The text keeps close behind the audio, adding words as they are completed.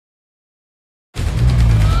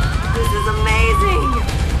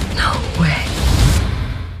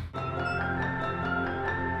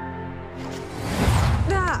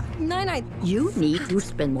You need to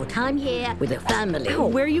spend more time here with your family. Ow,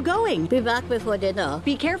 where are you going? Be back before dinner.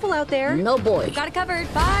 Be careful out there. No boy. Got it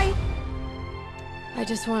covered. Bye. I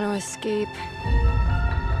just want to escape.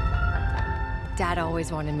 Dad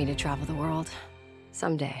always wanted me to travel the world.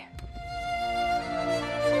 Someday.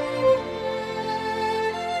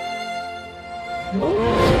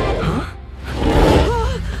 Huh?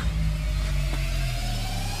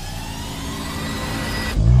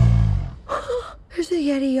 There's a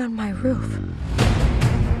Yeti on my roof.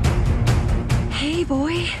 Hey,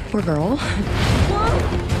 boy. Or girl.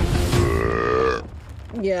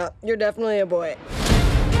 Yeah, you're definitely a boy.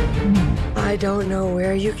 I don't know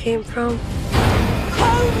where you came from.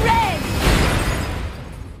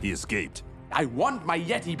 He escaped. I want my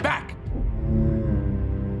Yeti back!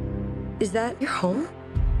 Is that your home?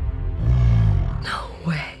 No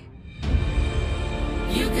way.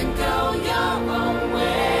 You can go your own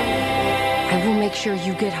way. I will make sure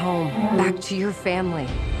you get home, back to your family.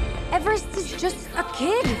 Everest is just a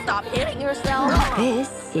kid. Stop hitting yourself.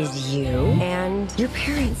 This is you and your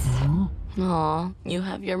parents. Aw, you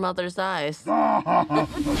have your mother's eyes. There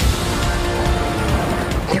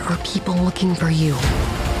are people looking for you.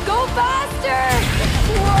 Go faster!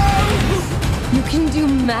 Whoa! You can do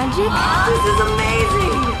magic? This is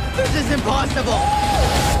amazing! This is impossible!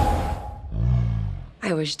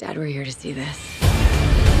 I wish Dad were here to see this.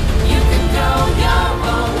 You can go your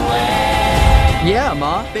own way. Yeah,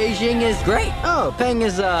 Ma. Beijing is great. Oh, Peng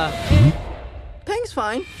is, Peng's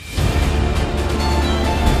fine.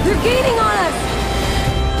 They're gaining on us!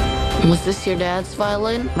 Was this your dad's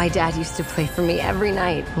violin? My dad used to play for me every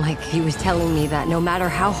night. Like he was telling me that no matter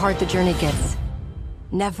how hard the journey gets,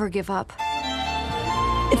 never give up.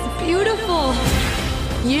 It's beautiful.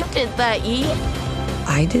 You did that, Yi.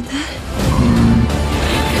 I did that?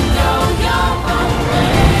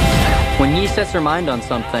 When Yi sets her mind on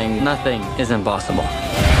something, nothing is impossible.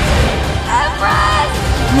 Everest!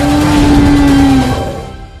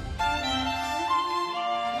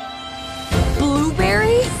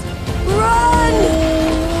 Blueberries? Run!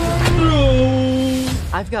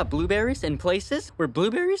 I've got blueberries in places where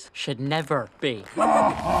blueberries should never be.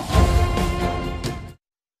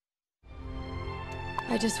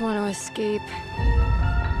 I just want to escape.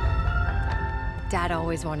 Dad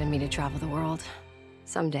always wanted me to travel the world.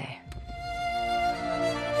 Someday.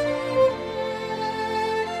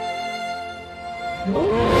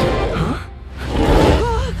 Oh.